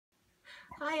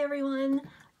Hi everyone,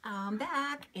 I'm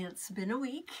back. It's been a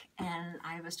week and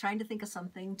I was trying to think of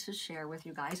something to share with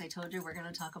you guys. I told you we're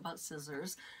going to talk about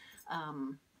scissors,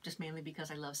 just mainly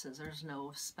because I love scissors,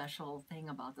 no special thing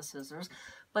about the scissors.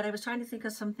 But I was trying to think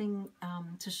of something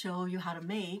to show you how to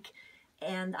make,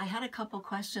 and I had a couple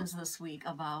questions this week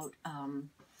about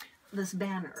this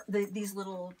banner, these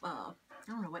little, I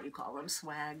don't know what you call them,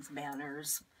 swags,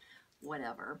 banners,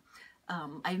 whatever.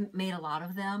 I've made a lot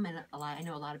of them, and I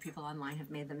know a lot of people online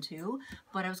have made them too,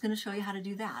 but I was going to show you how to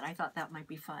do that. I thought that might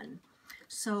be fun.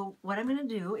 So what I'm going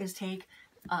to do is take,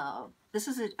 this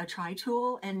is a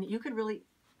tri-tool, and you could really,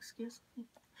 excuse me,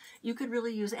 you could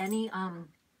really use any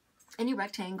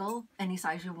rectangle, any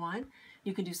size you want.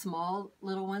 You can do small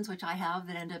little ones, which I have,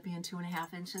 that end up being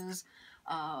 2.5 inches.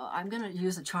 I'm going to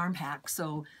use a charm pack,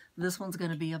 so this one's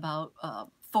going to be about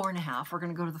 4.5. We're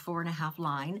going to go to the 4.5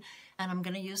 line, and I'm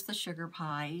going to use the Sugar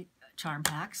Pie charm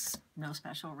packs. No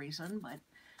special reason, but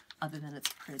other than it's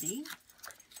pretty.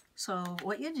 So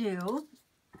what you do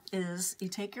is you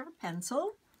take your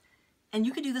pencil, and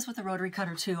you could do this with a rotary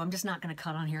cutter too. I'm just not going to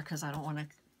cut on here because I don't want to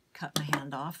cut my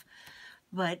hand off.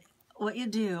 But what you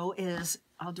do is,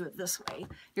 I'll do it this way.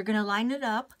 You're going to line it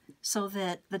up so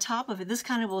that the top of it, this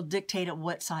kind of will dictate at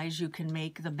what size you can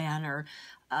make the banner.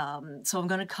 So I'm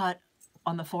going to cut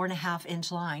on the 4.5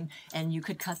 inch line, and you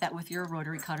could cut that with your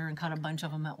rotary cutter and cut a bunch of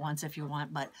them at once if you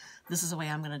want, but this is the way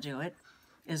I'm going to do it,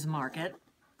 is mark it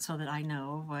so that I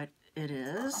know what it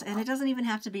is. And it doesn't even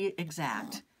have to be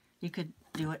exact. You could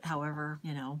do it however,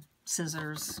 you know,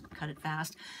 scissors, cut it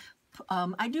fast.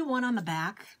 I do one on the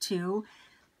back too.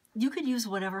 You could use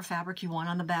whatever fabric you want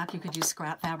on the back. You could use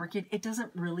scrap fabric. It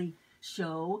doesn't really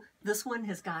show. This one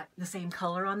has got the same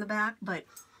color on the back, but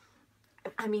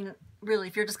I mean, really,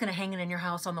 if you're just going to hang it in your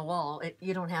house on the wall,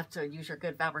 you don't have to use your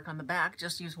good fabric on the back.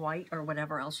 Just use white or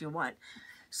whatever else you want.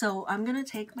 So I'm going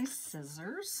to take my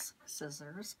scissors,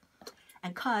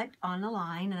 and cut on the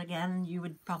line. And again, you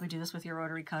would probably do this with your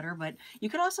rotary cutter, but you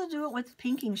could also do it with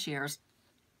pinking shears.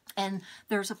 And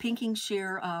there's a pinking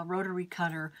shear rotary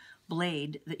cutter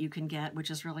blade that you can get, which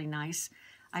is really nice.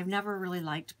 I've never really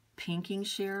liked pinking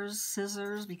shears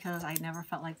scissors because I never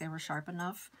felt like they were sharp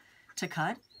enough to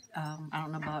cut. I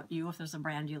don't know about you if there's a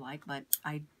brand you like, but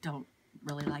I don't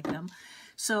really like them.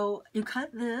 So you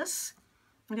cut this.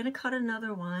 I'm going to cut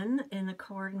another one in a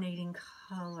coordinating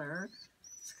color.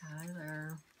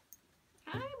 Skylar.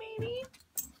 Hi, baby.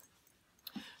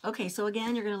 Okay, so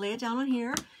again, you're going to lay it down on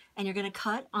here, and you're going to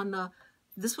cut on the,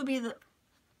 this would be the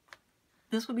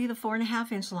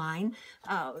 4.5 inch line,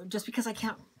 just because I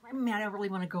don't really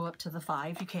want to go up to the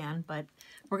 5. You can, but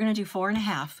we're going to do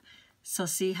 4.5. So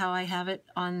see how I have it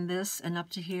on this and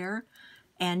up to here?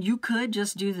 And you could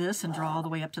just do this and draw all the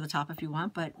way up to the top if you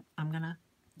want, but I'm going to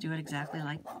do it exactly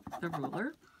like the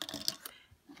ruler.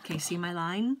 Okay, see my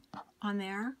line on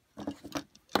there?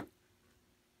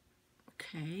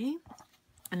 Okay,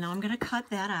 and now I'm going to cut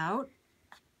that out.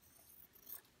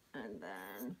 And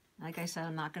then, like I said,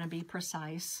 I'm not going to be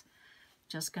precise.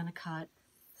 Just going to cut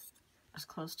as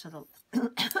close to the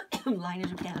line as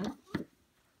you can.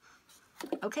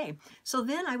 Okay, so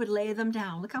then I would lay them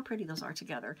down. Look how pretty those are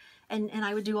together. And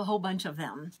I would do a whole bunch of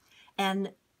them.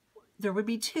 And there would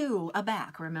be 2 a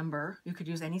back, remember? You could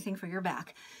use anything for your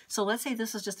back. So let's say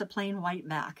this is just a plain white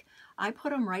back. I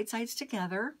put them right sides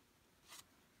together,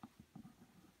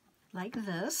 like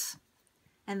this.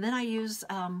 And then I use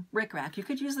rickrack. You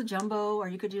could use the jumbo or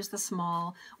you could use the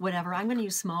small, whatever. I'm going to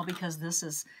use small because this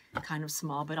is kind of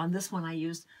small. But on this one I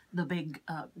used the big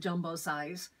jumbo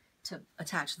size to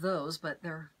attach those, but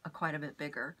they're quite a bit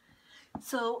bigger.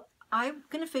 So I'm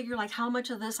going to figure like how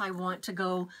much of this I want to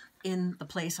go in the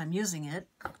place I'm using it.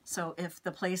 So if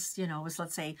the place, you know, is,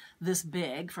 let's say, this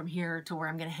big from here to where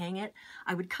I'm going to hang it,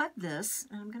 I would cut this.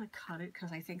 And I'm going to cut it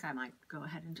because I think I might go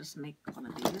ahead and just make one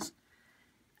of these.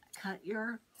 Cut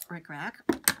your rickrack.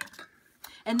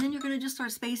 And then you're going to just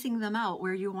start spacing them out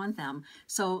where you want them.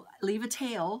 So leave a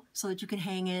tail so that you can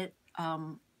hang it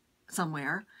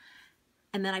somewhere.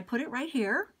 And then I put it right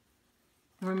here.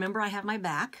 Remember, I have my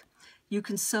back. You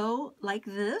can sew like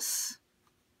this,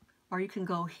 or you can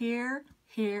go here,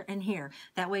 here, and here.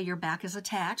 That way your back is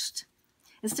attached.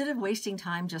 Instead of wasting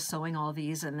time just sewing all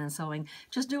these and then sewing,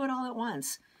 just do it all at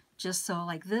once. Just sew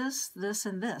like this, this,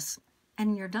 and this,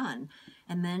 and you're done.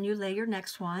 And then you lay your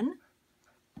next one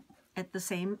at the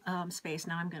same space.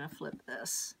 Now I'm going to flip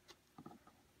this.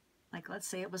 Like, let's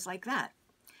say it was like that.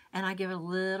 And I give a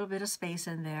little bit of space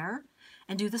in there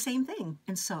and do the same thing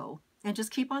and sew. And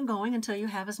just keep on going until you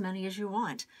have as many as you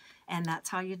want. And that's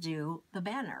how you do the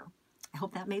banner. I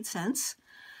hope that made sense.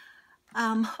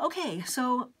 Okay,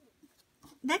 so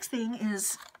next thing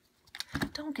is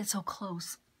Don't get so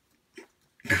close.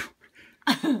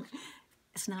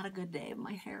 It's not a good day,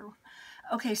 my hair.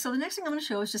 Okay, so the next thing I'm going to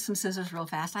show is just some scissors real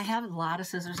fast. I have a lot of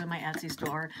scissors in my Etsy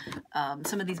store.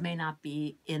 Some of these may not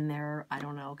be in there. I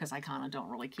don't know, because I kind of don't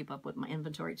really keep up with my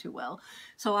inventory too well.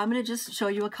 So I'm going to just show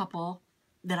you a couple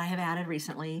that I have added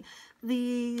recently.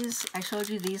 These, I showed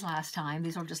you these last time.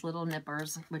 These are just little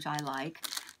nippers, which I like.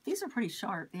 These are pretty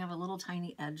sharp. They have a little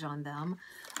tiny edge on them.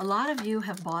 A lot of you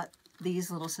have bought these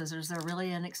little scissors. They're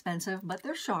really inexpensive, but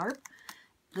they're sharp.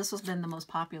 This has been the most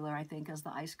popular, I think, is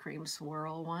the ice cream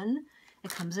swirl one.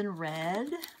 It comes in red.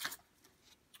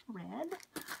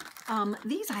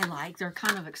 These I like. They're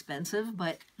kind of expensive,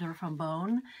 but they're from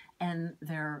Bone, and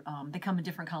they're they come in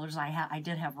different colors. I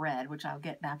did have red, which I'll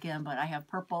get back in, but I have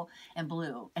purple and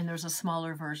blue, and there's a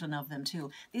smaller version of them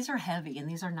too. These are heavy, and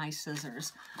these are nice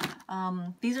scissors.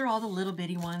 These are all the little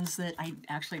bitty ones that I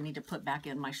actually need to put back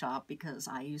in my shop because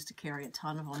I used to carry a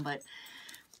ton of them, but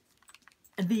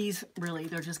these really,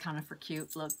 they're just kind of for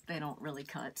cute. Look, they don't really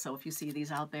cut, so if you see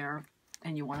these out there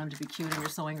and you want them to be cute in your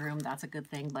sewing room, that's a good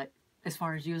thing. But as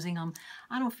far as using them,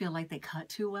 I don't feel like they cut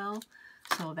too well,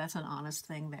 so that's an honest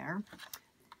thing there.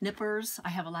 Nippers, I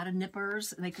have a lot of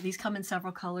nippers. These come in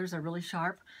several colors. They're really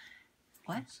sharp.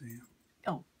 What?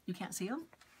 Oh, you can't see them?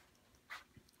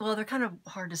 Well, they're kind of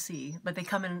hard to see, but they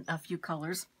come in a few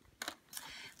colors.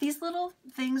 These little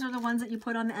things are the ones that you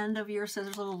put on the end of your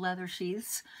scissors, little leather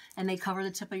sheaths, and they cover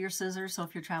the tip of your scissors, so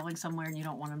if you're traveling somewhere and you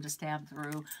don't want them to stab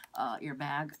through your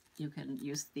bag, you can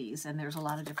use these. And there's a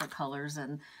lot of different colors,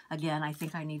 and again, I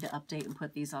think I need to update and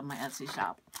put these on my Etsy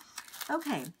shop.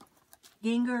 Okay,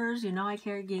 gingers, you know I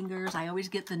carry gingers. I always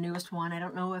get the newest one. I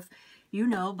don't know if you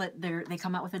know, but they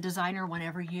come out with a designer one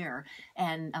every year,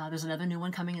 and there's another new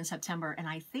one coming in September, and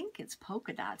I think it's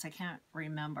polka dots. I can't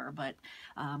remember, but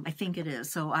I think it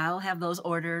is. So I'll have those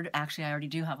ordered. Actually, I already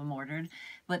do have them ordered,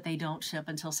 but they don't ship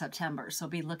until September. So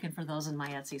be looking for those in my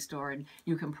Etsy store, and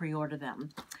you can pre-order them.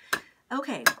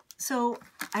 Okay, so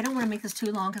I don't want to make this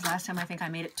too long because last time I think I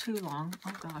made it too long.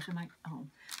 Oh gosh,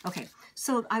 okay.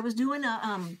 So I was doing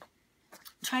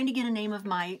trying to get a name of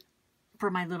for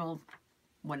my little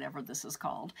whatever this is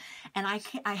called, and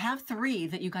I have 3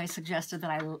 that you guys suggested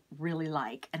that I really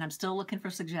like, and I'm still looking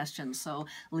for suggestions. So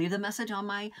leave the message on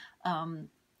my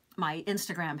my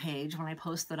Instagram page when I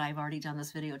post that I've already done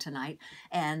this video tonight,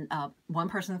 and one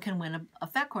person can win a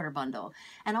fat quarter bundle.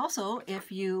 And also,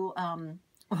 if you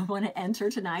want to enter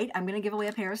tonight, I'm going to give away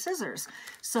a pair of scissors.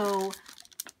 So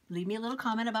leave me a little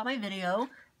comment about my video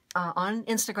on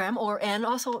Instagram, and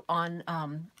also on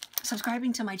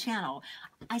subscribing to my channel.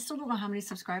 I still don't know how many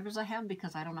subscribers I have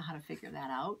because I don't know how to figure that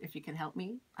out. If you can help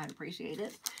me, I'd appreciate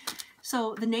it.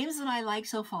 So the names that I like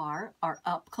so far are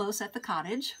Up Close at the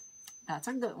Cottage. That's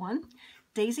a good one.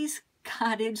 Daisy's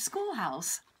Cottage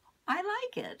Schoolhouse. I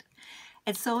like it.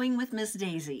 And Sewing with Miss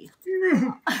Daisy.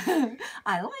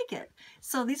 I like it.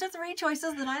 So these are 3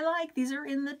 choices that I like. These are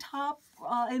in the top,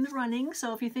 in the running.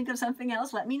 So if you think of something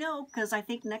else, let me know, because I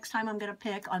think next time I'm going to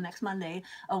pick, on next Monday,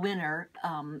 a winner,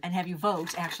 and have you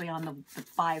vote actually on the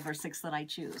 5 or 6 that I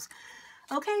choose.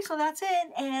 Okay, so that's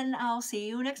it, and I'll see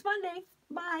you next Monday.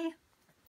 Bye.